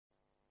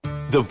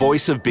The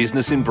voice of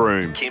business in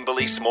Broome,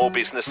 Kimberley Small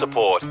Business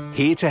Support,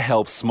 here to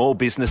help small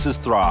businesses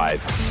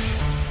thrive.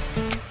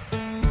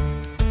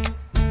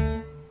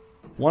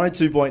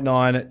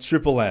 102.9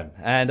 Triple M.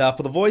 And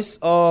for the voice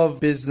of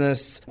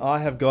business, I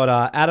have got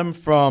Adam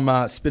from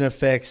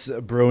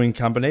Spinifex Brewing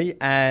Company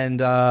and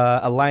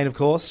Elaine, of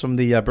course, from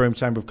the Broome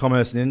Chamber of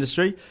Commerce and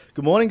Industry.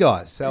 Good morning,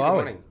 guys. How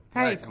are we?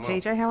 Hey,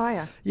 TJ, how are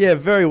you? Yeah,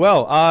 very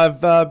well.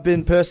 I've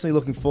been personally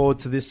looking forward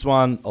to this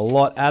one a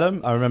lot,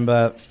 Adam. I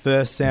remember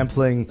first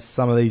sampling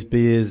some of these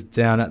beers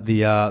down at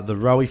the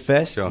Rowie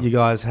Fest. Sure. You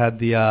guys had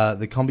the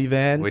combi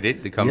van. We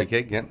did, the combi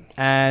keg, yeah.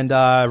 And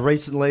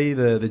recently,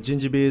 the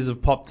ginger beers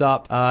have popped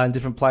up in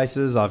different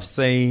places. I've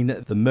seen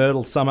the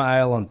Myrtle Summer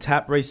Ale on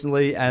tap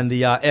recently, and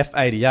the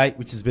F88,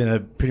 which has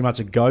been pretty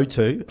much a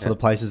go-to for the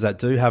places that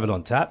do have it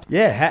on tap.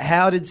 Yeah,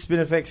 how did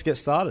Spinifex get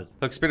started?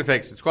 Look,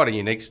 Spinifex, it's quite a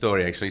unique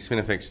story, actually.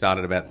 Spinifex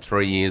started about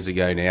 3 years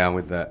ago now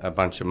with a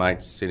bunch of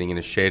mates sitting in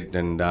a shed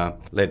and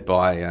led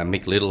by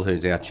Mick Little,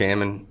 who's our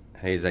chairman.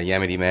 He's a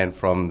Yamity man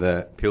from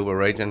the Pilbara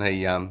region.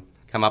 He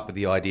come up with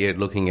the idea of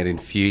looking at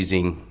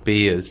infusing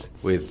beers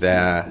with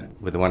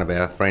one of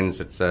our friends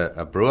that's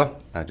a brewer,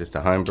 just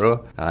a home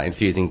brewer,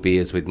 infusing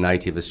beers with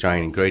native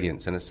Australian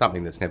ingredients. And it's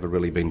something that's never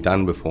really been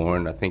done before.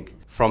 And I think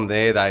from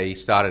there they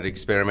started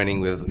experimenting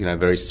with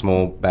very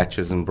small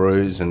batches and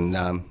brews. And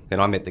then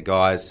I met the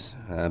guys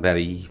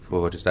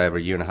just over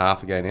a year and a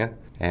half ago now.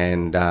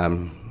 And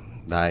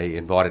they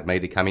invited me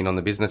to come in on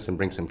the business and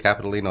bring some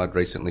capital in. I'd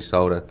recently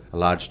sold a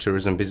large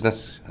tourism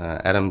business,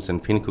 Adams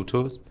and Pinnacle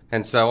Tours.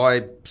 And so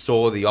I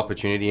saw the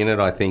opportunity in it.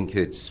 I think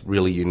it's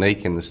really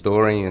unique in the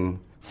story. And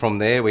from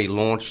there we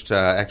launched,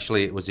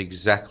 actually it was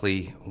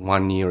exactly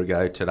 1 year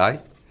ago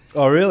today.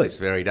 Oh, really? This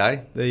very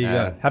day. There you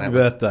go. Happy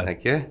birthday.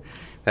 Thank you.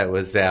 That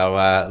was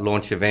our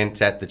launch event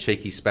at the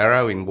Cheeky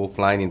Sparrow in Wolf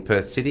Lane in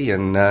Perth City.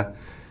 And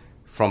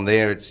from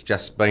there it's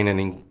just been an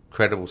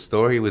incredible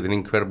story with an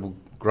incredible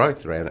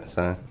growth around it.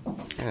 So,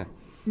 yeah.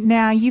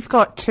 Now, you've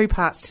got two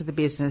parts to the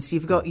business.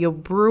 You've got your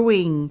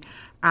brewing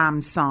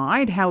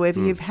side. However,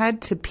 you've had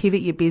to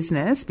pivot your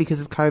business because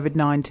of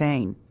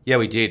COVID-19. Yeah,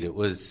 we did. It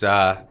was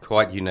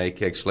quite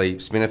unique, actually.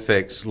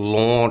 Spinifex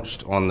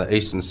launched on the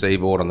eastern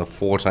seaboard on the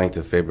 14th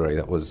of February.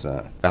 That was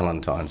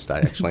Valentine's Day,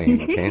 actually,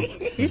 in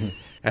Cairns.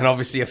 And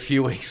obviously a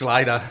few weeks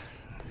later,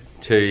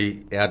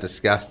 to our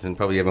disgust and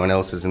probably everyone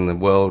else's in the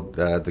world,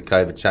 the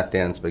COVID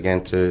shutdowns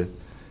began to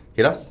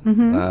hit us.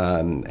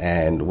 Mm-hmm.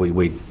 And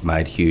we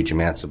made huge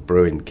amounts of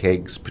brew in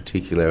kegs,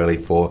 particularly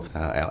for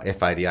our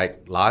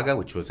F88 lager,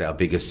 which was our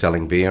biggest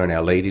selling beer and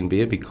our lead-in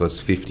beer,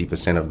 because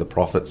 50% of the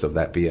profits of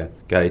that beer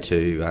go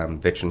to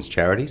veterans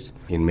charities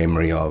in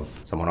memory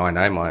of someone I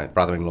know, my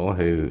brother-in-law,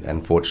 who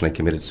unfortunately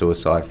committed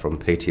suicide from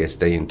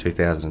PTSD in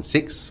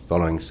 2006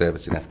 following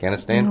service in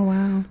Afghanistan. Oh,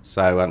 wow.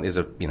 So there's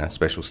a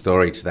special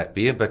story to that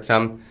beer. But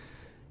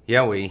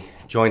we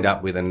joined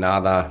up with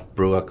another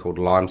brewer called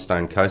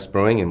Limestone Coast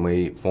Brewing, and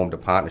we formed a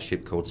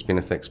partnership called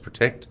Spinifex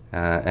Protect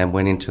and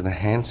went into the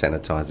hand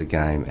sanitizer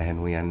game.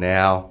 And we are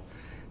now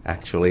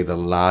actually the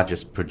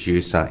largest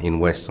producer in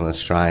Western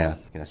Australia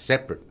in a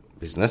separate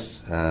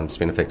business,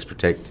 Spinifex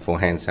Protect, for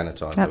hand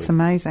sanitizer. That's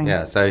amazing.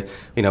 Yeah, so,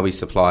 we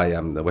supply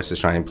the West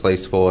Australian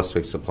Police Force,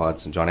 we've supplied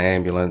St John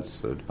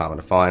Ambulance, the Department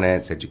of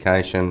Finance,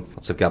 Education,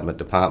 lots of government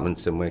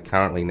departments, and we're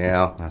currently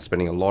now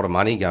spending a lot of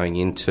money going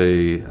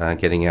into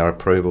getting our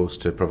approvals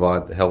to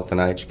provide the health and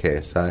aged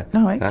care. So,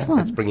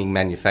 excellent. It's bringing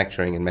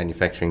manufacturing and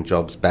manufacturing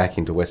jobs back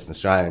into Western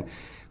Australia. And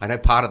I know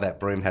part of that,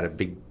 Broome had a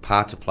big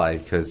part to play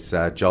because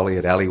Jolly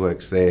at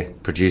Alleyworks there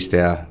produced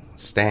our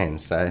stand.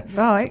 So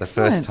for the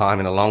first time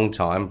in a long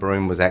time,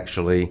 Broome was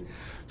actually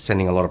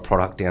sending a lot of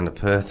product down to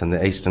Perth and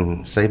the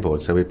eastern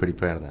seaboard. So we're pretty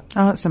proud of that.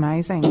 Oh, it's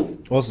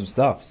amazing. Awesome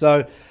stuff.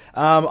 So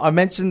I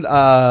mentioned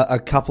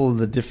a couple of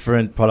the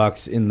different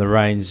products in the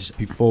range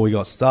before we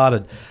got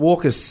started.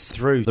 Walk us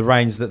through the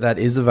range that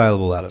is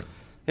available, Adam.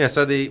 Yeah,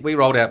 so we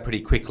rolled out pretty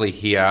quickly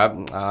here.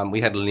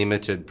 We had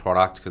limited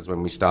product because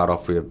when we start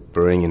off, we were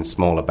brewing in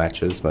smaller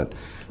batches, but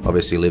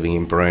obviously living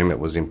in Broome, it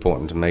was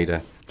important to me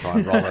to try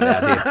and roll it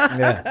out here.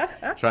 Yeah.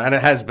 And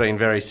it has been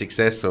very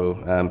successful,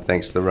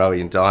 thanks to the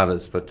Rowie and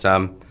Divers. But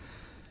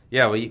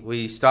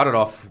we started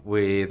off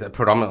with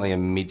predominantly a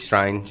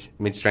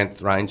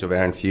mid-strength range of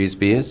our infused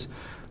beers.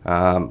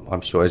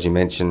 I'm sure, as you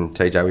mentioned,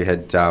 TJ, we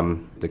had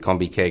the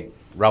Combi Keg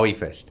Rowie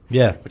Fest,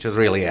 which was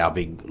really our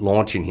big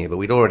launch in here, but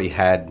we'd already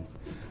had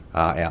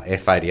our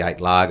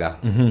F88 lager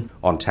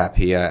on tap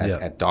here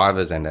at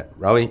Divers and at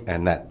Rowie,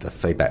 and the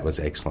feedback was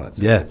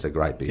excellent. It's a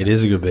great beer. It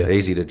is a good beer.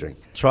 Easy to drink.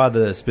 Tried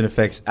the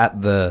Spinifex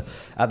at the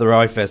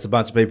Rowie Fest. A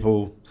bunch of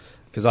people,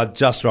 because I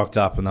just rocked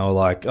up and they were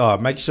like, "Oh,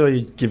 make sure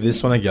you give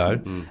this one a go."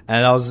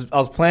 And I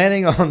was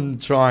planning on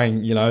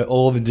trying,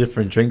 all the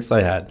different drinks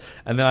they had,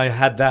 and then I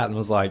had that and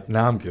was like,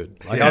 "Nah, I'm good.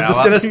 I'm just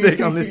going to stick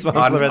on this one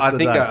for the rest of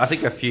the day." I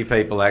think a few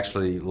people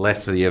actually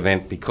left the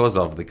event because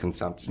of the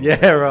consumption.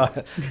 Yeah, right.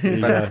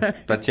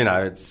 But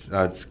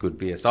it's good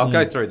beer. So I'll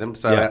go through them.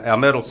 So our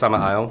Myrtle Summer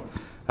Ale.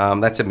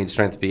 That's a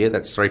mid-strength beer.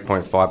 That's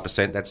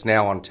 3.5%. That's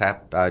now on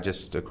tap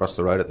just across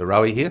the road at the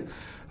Rowie here.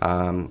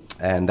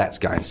 and that's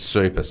going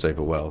super,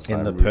 super well. So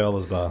In the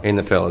Pearlers Bar. In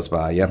the Pearlers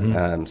Bar,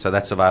 yep. So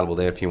that's available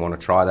there if you want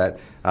to try that.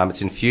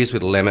 It's infused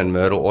with lemon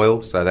myrtle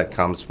oil, so that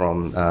comes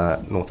from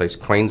northeast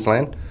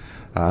Queensland,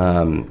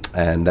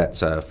 and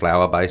that's a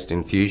flour-based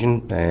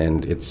infusion,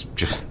 and it's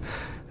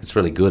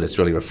really good. It's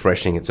really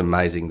refreshing. It's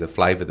amazing the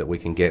flavour that we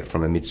can get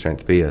from a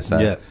mid-strength beer.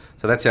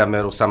 So that's our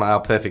Myrtle Summer Ale,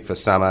 perfect for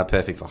summer,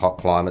 perfect for hot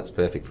climates,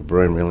 perfect for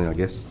brewing, really, I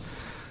guess.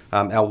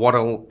 Our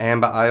Wattle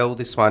Amber Ale,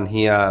 this one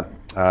here,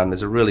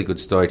 there's a really good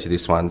story to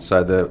this one.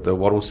 So the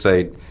wattle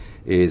seed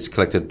is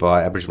collected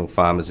by Aboriginal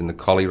farmers in the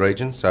Collie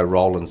region, so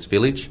Rowlands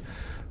Village,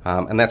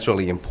 and that's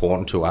really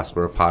important to us.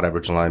 We're a part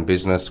Aboriginal-owned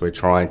business. We're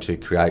trying to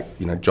create,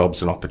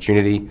 jobs and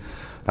opportunity,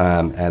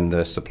 and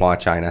the supply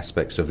chain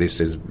aspects of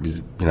this is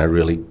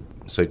really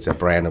suits our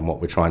brand and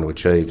what we're trying to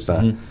achieve.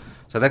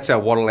 So that's our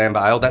Wattle Amber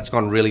Ale. That's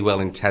gone really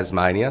well in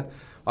Tasmania.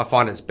 I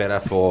find it's better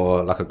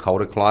for like a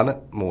colder climate,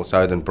 more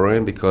so than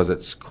Brewing, because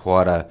it's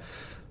quite a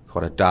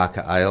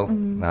darker ale.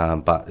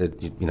 But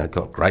it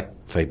got great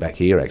feedback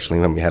here actually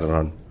when we had it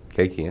on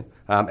Geek here.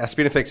 Our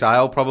Spinifex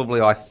Ale,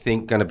 probably I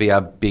think going to be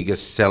our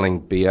biggest selling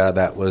beer.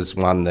 That was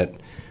one that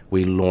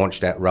we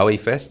launched at Rowie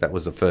Fest. That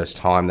was the first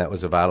time that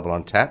was available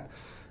on tap.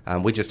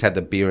 We just had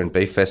the Beer and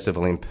Beef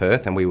Festival in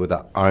Perth, and we were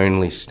the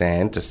only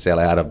stand to sell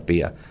out of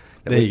beer.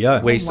 There you go.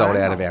 We sold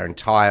out of our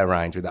entire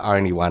range. We're the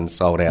only one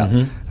sold out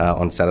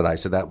on Saturday.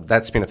 So that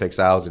Spinifex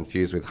Ale is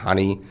infused with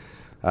honey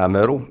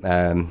myrtle,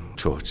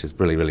 which is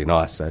really, really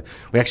nice. So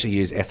we actually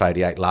use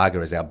F88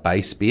 lager as our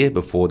base beer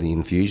before the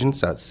infusion.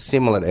 So it's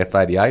similar to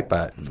F88,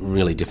 but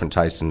really different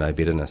taste and no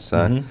bitterness.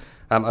 So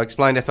I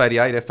explained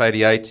F88.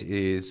 F88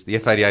 is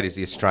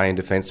the Australian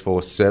Defence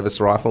Force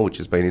service rifle, which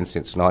has been in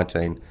since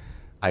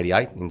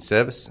 1988 in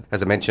service.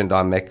 As I mentioned,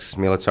 I'm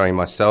ex-military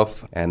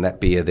myself, and that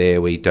beer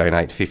there, we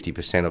donate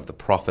 50% of the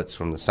profits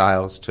from the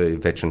sales to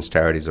veterans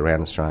charities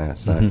around Australia.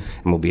 So, and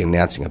we'll be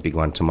announcing a big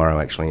one tomorrow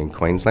actually in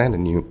Queensland, a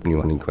new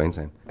one in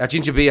Queensland. Our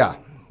ginger beer.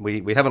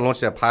 We haven't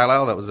launched our pale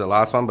ale, that was the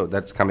last one, but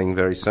that's coming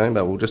very soon.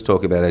 But we'll just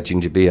talk about our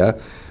ginger beer.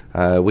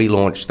 We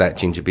launched that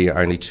ginger beer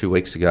only 2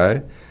 weeks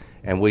ago,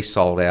 and we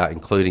sold out,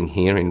 including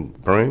here in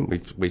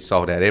Broome. We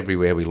sold out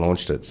everywhere we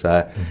launched it.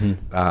 So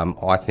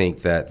I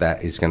think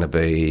that is going to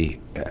be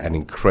an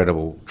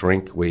incredible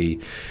drink.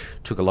 We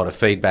took a lot of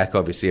feedback.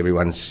 Obviously,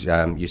 everyone's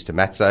used to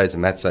Matzo's,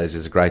 and Matzo's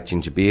is a great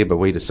ginger beer, but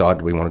we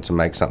decided we wanted to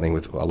make something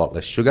with a lot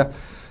less sugar.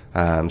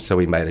 So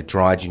we made a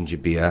dry ginger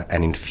beer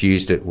and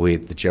infused it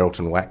with the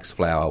Geraldton wax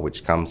flour,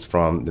 which comes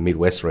from the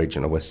Midwest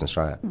region of Western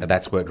Australia. And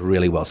that's worked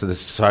really well. So there's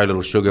so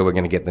little sugar, we're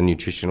going to get the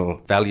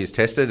nutritional values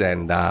tested,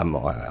 and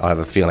I have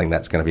a feeling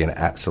that's going to be an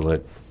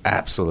absolute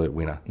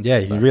winner. Yeah,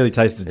 you really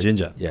taste the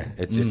ginger. Yeah,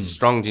 it's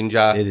strong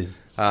ginger. It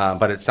is.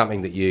 But it's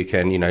something that you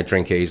can,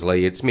 drink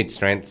easily. It's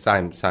mid-strength,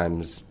 same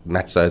as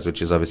Matzo's,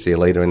 which is obviously a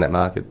leader in that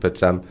market.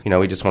 But,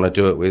 we just want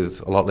to do it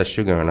with a lot less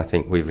sugar, and I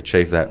think we've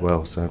achieved that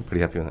well, so I'm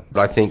pretty happy with it.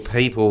 But I think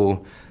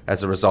people,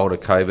 as a result of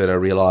COVID, are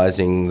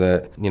realising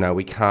that,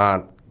 we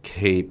can't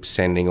keep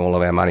sending all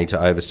of our money to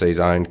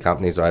overseas-owned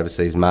companies or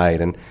overseas-made.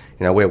 And,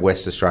 we're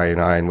West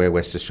Australian-owned, we're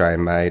West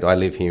Australian-made. I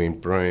live here in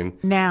Broome.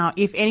 Now,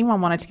 if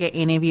anyone wanted to get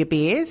any of your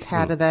beers,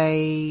 how do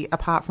they,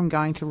 apart from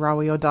going to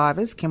Rowie or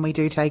Divers, can we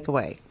do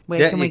takeaway?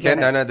 Where can we get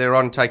it? No, they're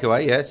on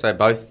takeaway, yeah. So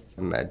both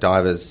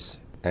Divers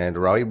and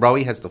Rowie.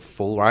 Rowie has the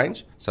full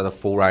range. So the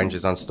full range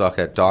is on stock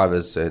at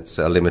Divers. It's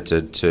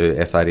limited to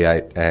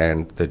F88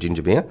 and the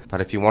ginger beer.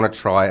 But if you want to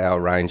try our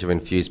range of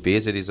infused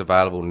beers, it is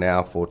available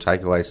now for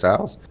takeaway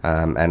sales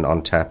and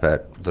on tap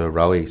at the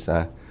Rowie.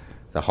 So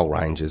the whole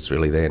range is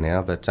really there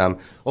now. But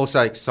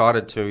also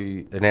excited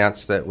to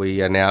announce that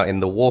we are now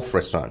in the Wharf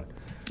restaurant.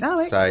 Oh,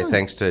 excellent. So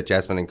thanks to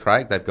Jasmine and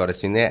Craig, they've got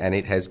us in there, and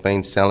it has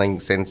been selling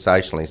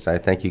sensationally. So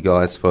thank you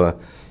guys for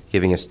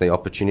giving us the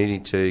opportunity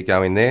to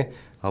go in there.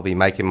 I'll be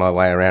making my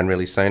way around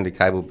really soon to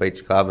Cable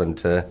Beach Club and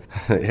to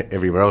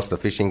everywhere else, the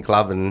fishing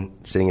club, and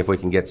seeing if we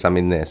can get some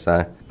in there.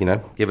 So,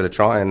 give it a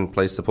try and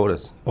please support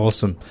us.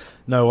 Awesome.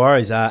 No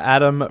worries.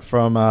 Adam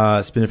from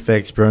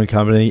Spinifex Brewing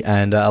Company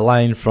and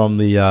Elaine from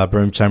the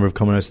Broome Chamber of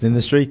Commerce and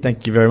Industry,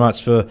 thank you very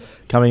much for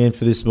coming in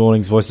for this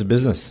morning's Voice of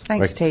Business.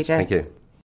 Thanks, TJ. Thank you.